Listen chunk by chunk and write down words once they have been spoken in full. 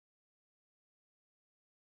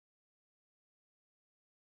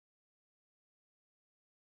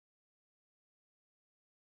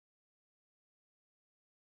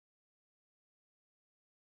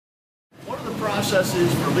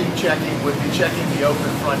processes for leak checking would be checking the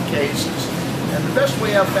open front cases. And the best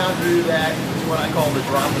way I've found to do that is what I call the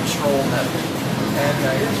drop and stroll method. And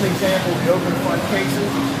here's an example of the open front cases.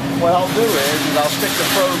 What I'll do is I'll stick the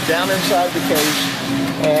probe down inside the case,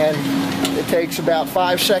 and it takes about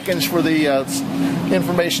 5 seconds for the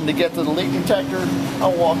information to get to the leak detector.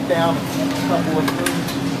 I'll walk down a couple of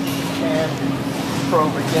rooms and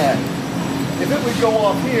probe again. If it would go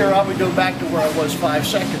off here, I would go back to where I was 5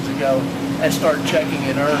 seconds ago and start checking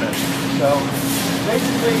in earnest. So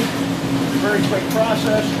basically, it's a very quick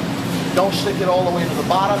process. Don't stick it all the way to the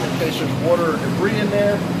bottom in case there's water or debris in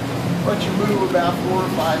there, but you move about 4 or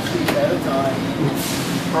 5 feet at a time,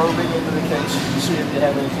 probing into the case to see if you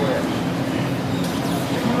have any flares.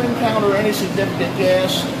 If you encounter any significant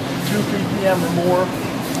gas, 2 ppm or more,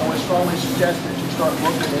 I would strongly suggest that you start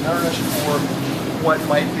looking in earnest for what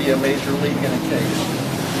might be a major leak in a case.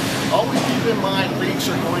 Always keep in mind leaks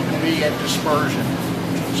are going to be at dispersion.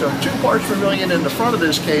 So 2 parts per million in the front of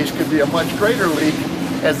this case could be a much greater leak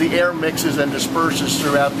as the air mixes and disperses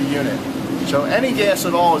throughout the unit. So any gas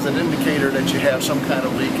at all is an indicator that you have some kind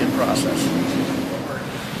of leak in process.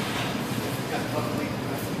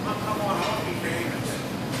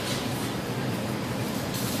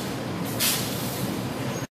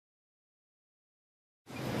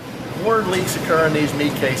 More leaks occur in these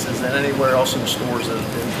meat cases than anywhere else in stores. It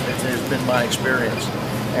has been my experience.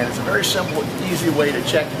 And it's a very simple, easy way to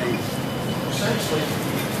check these. Essentially,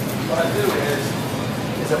 what I do is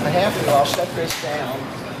if I have to, I'll set this down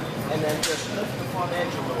and then just lift the front edge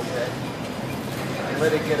a little bit and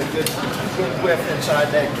let it get a good whiff inside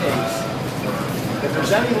that case. If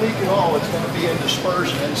there's any leak at all, it's going to be in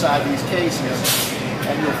dispersion inside these cases,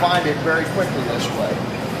 and you'll find it very quickly this way.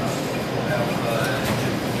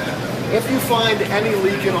 If you find any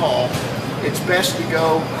leak at all, it's best to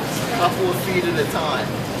go a couple of feet at a time,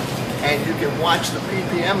 and you can watch the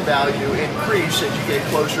ppm value increase as you get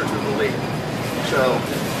closer to the leak. So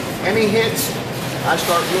any hits, I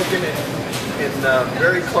start looking in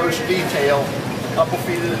very close detail, a couple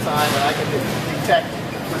feet at a time, and I can detect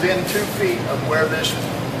within 2 feet of where this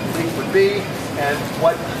leak would be and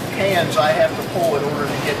what cans I have to pull in order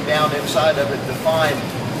to get down inside of it to find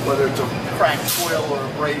whether it's a cracked coil or a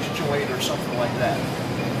brazed joint or something like that.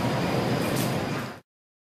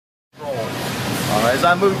 As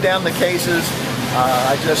I move down the cases,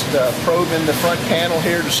 I just probe in the front panel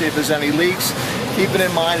here to see if there's any leaks. Keeping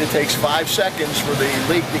in mind it takes 5 seconds for the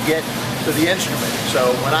leak to get to the instrument.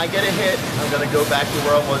 So when I get a hit, I'm going to go back to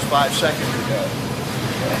where I was 5 seconds ago.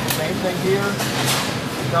 Same thing here.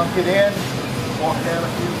 Dunk it in, walk down a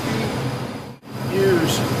few feet.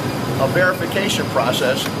 Use a verification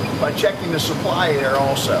process by checking the supply air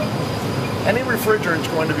also. Any refrigerant is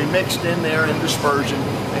going to be mixed in there in dispersion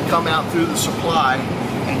and come out through the supply,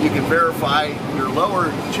 and you can verify your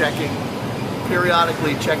lower checking,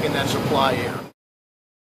 periodically checking that supply air.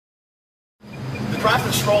 The drop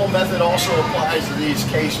and stroll method also applies to these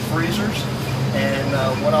case freezers, and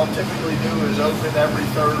what I'll typically do is open every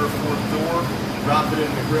 3rd or 4th door, drop it in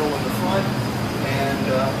the grill in the front, and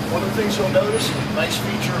one of the things you'll notice, a nice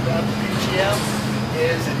feature about the PGM,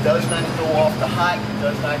 is it does not go off the hot, it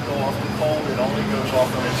does not go off the cold, it only goes off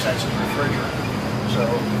when it senses refrigerant. So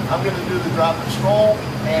I'm going to do the drop and stroll,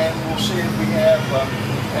 and we'll see if we have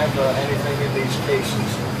anything in these cases.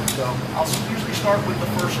 So I'll usually start with the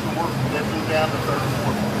first door, and then move down to 3rd and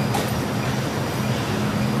 4th.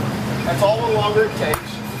 That's all the longer it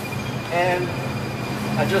takes, and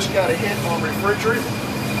I just got a hit on refrigerant.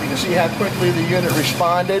 You can see how quickly the unit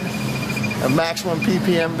responded. A maximum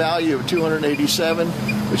ppm value of 287,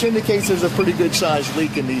 which indicates there's a pretty good sized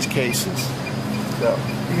leak in these cases. So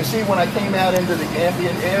you can see when I came out into the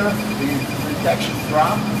ambient air, the detection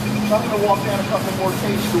dropped. So I'm going to walk down a couple more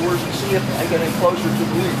case doors and see if I get any closer to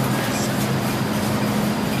the leak.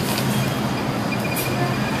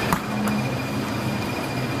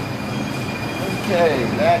 Okay,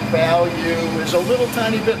 that value is a little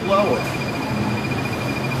tiny bit lower.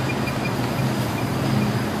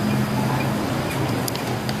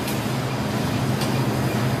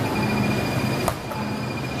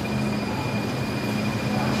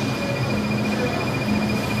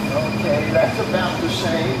 Okay, that's about the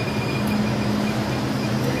same.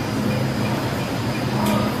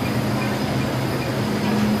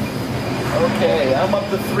 Okay, I'm up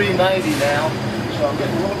to 390 now, so I'm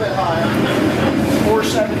getting a little bit higher.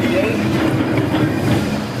 478.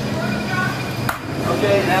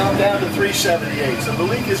 Okay, now I'm down to 378. So the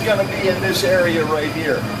leak is going to be in this area right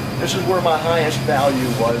here. This is where my highest value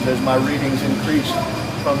was as my readings increased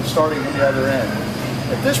from starting from the other end.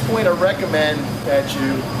 At this point, I recommend that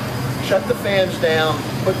you shut the fans down,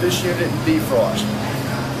 put this unit in defrost.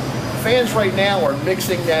 Fans right now are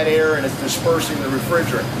mixing that air and it's dispersing the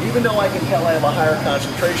refrigerant. Even though I can tell I have a higher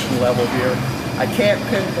concentration level here, I can't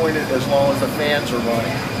pinpoint it as long as the fans are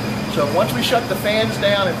running. So once we shut the fans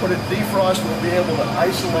down and put it in defrost, we'll be able to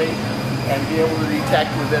isolate and be able to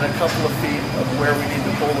detect within a couple of feet of where we need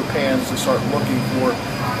to pull the pans to start looking for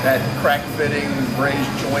that crack fitting,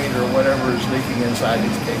 grazed joint, or whatever is leaking inside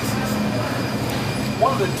these cases.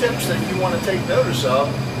 One of the tips that you want to take notice of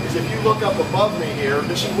is if you look up above me here,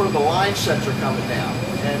 this is where the line sets are coming down.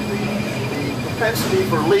 And the propensity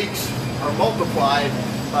for leaks are multiplied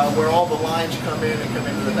where all the lines come in and come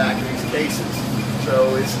into the back of these cases.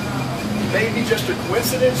 So it may be just a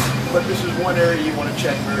coincidence, but this is one area you want to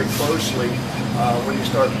check very closely when you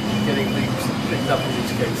start getting leaks picked up in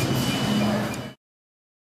these cases.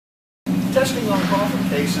 Testing on coffin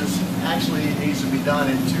cases actually needs to be done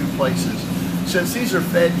in two places. Since these are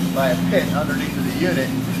fed by a pit underneath of the unit,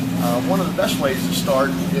 one of the best ways to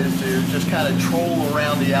start is to just kind of troll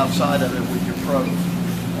around the outside of it with your probe.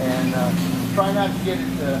 And try not to get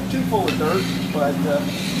it too full of dirt, but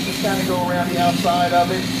just kind of go around the outside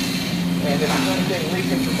of it. And if there's anything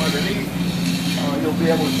leaking from underneath, you'll be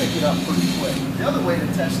able to pick it up pretty quick. The other way to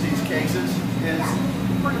test these cases is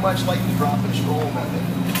pretty much like the drop and stroll method.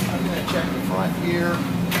 I'm going to check the front here,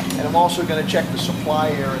 and I'm also going to check the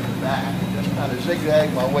supply air in the back. Just kind of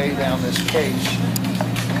zigzag my way down this case.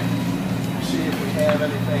 See if we have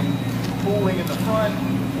anything cooling in the front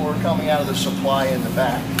or coming out of the supply in the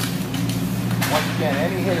back. Once again,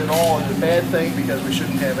 any hit at all is a bad thing because we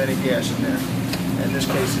shouldn't have any gas in there. And this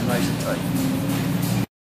case is nice and tight.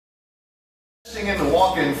 Testing in the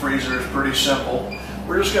walk-in freezer is pretty simple.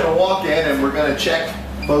 We're just going to walk in and we're going to check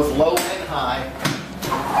both low and high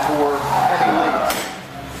for any leaks.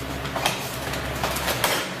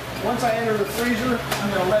 Once I enter the freezer, I'm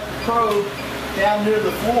going to let the probe down near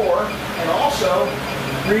the floor and also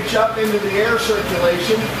reach up into the air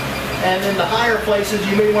circulation. And in the higher places,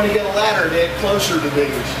 you may want to get a ladder to get closer to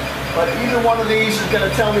these. But either one of these is going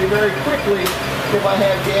to tell me very quickly if I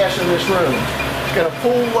have gas in this room. It's going to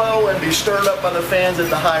pull low and be stirred up by the fans at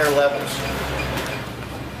the higher levels.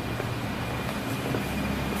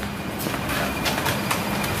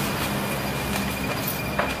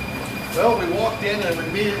 Well, we walked in and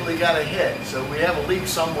immediately got a hit, so we have a leak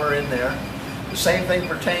somewhere in there. The same thing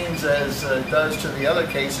pertains as it does to the other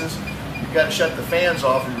cases. You've got to shut the fans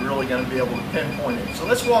off if you're really going to be able to pinpoint it. So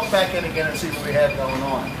let's walk back in again and see what we have going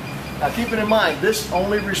on. Now keep it in mind, this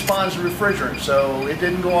only responds to refrigerant, so it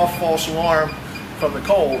didn't go off false alarm from the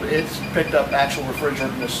cold. It's picked up actual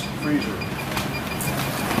refrigerant in this freezer.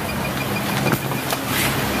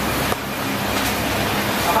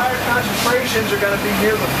 The higher concentrations are going to be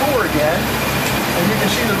near the floor again, and you can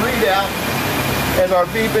see the readout. As our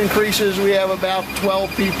beep increases, we have about 12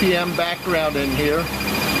 ppm background in here.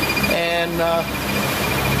 And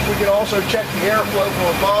we can also check the airflow from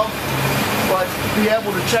above, but to be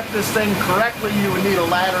able to check this thing correctly, you would need a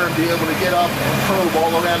ladder and be able to get up and probe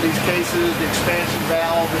all around these cases, the expansion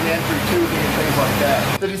valve and entry tubing and things like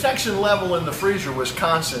that. The detection level in the freezer was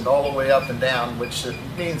constant all the way up and down, which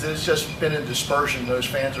means it's just been in dispersion. Those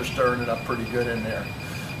fans are stirring it up pretty good in there.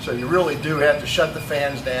 So you really do have to shut the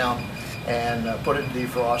fans down and put it in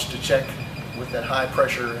defrost to check with that high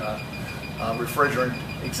pressure refrigerant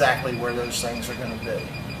exactly where those things are going to be.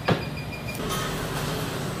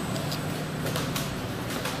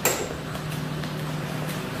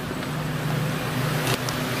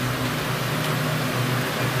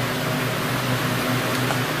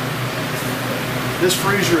 This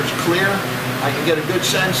freezer is clear. I can get a good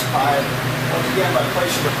sense by, once again, by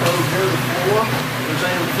placing the probe near the floor. If there's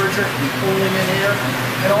any refrigerant, be pulling in here.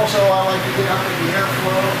 And also I like to get up in the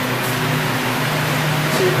airflow,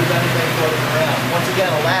 see if there's anything floating around. Once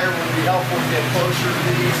again, a ladder would be helpful to get closer to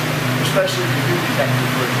these, especially if you do detect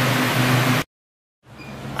refrigerant.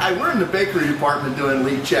 We're in the bakery department doing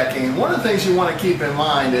leak checking, and one of the things you want to keep in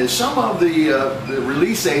mind is some of the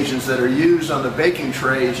release agents that are used on the baking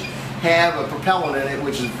trays have a propellant in it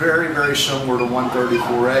which is very, very similar to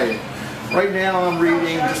 134A. Right now I'm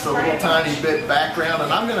reading just a little tiny bit background,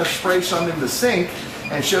 and I'm going to spray some in the sink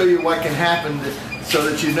and show you what can happen so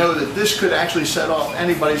that you know that this could actually set off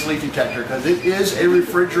anybody's leak detector, because it is a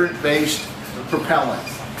refrigerant-based propellant.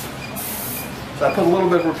 So I put a little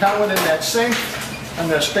bit of propellant in that sink. I'm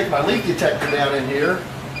going to stick my leak detector down in here,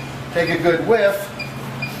 take a good whiff,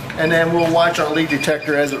 and then we'll watch our leak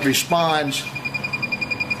detector as it responds.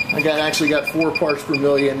 I actually got 4 parts per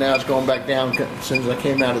million. Now it's going back down since I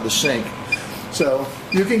came out of the sink. So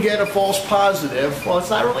you can get a false positive. Well, it's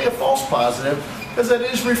not really a false positive because it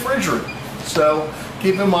is refrigerant. So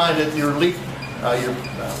keep in mind that your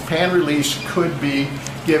pan release could be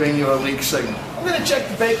giving you a leak signal. I'm going to check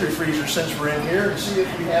the bakery freezer since we're in here and see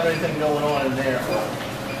if we have anything going on in there.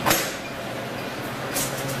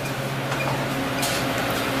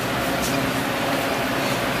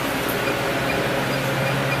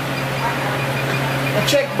 I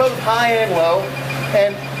checked both high and low,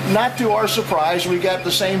 and not to our surprise, we got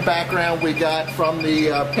the same background we got from the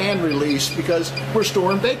pan release, because we're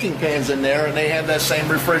storing baking pans in there and they have that same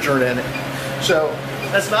refrigerant in it. So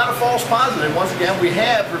that's not a false positive. Once again, we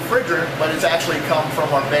have refrigerant, but it's actually come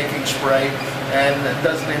from our baking spray, and it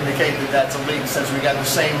doesn't indicate that that's a leak, since we got the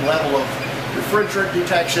same level of refrigerant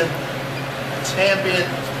detection, ambient,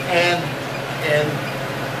 and in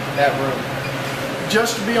that room.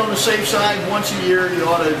 Just to be on the safe side, once a year you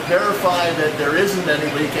ought to verify that there isn't any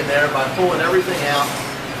leak in there by pulling everything out,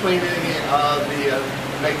 cleaning the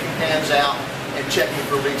baking pans out, and checking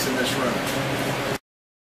for leaks in this room.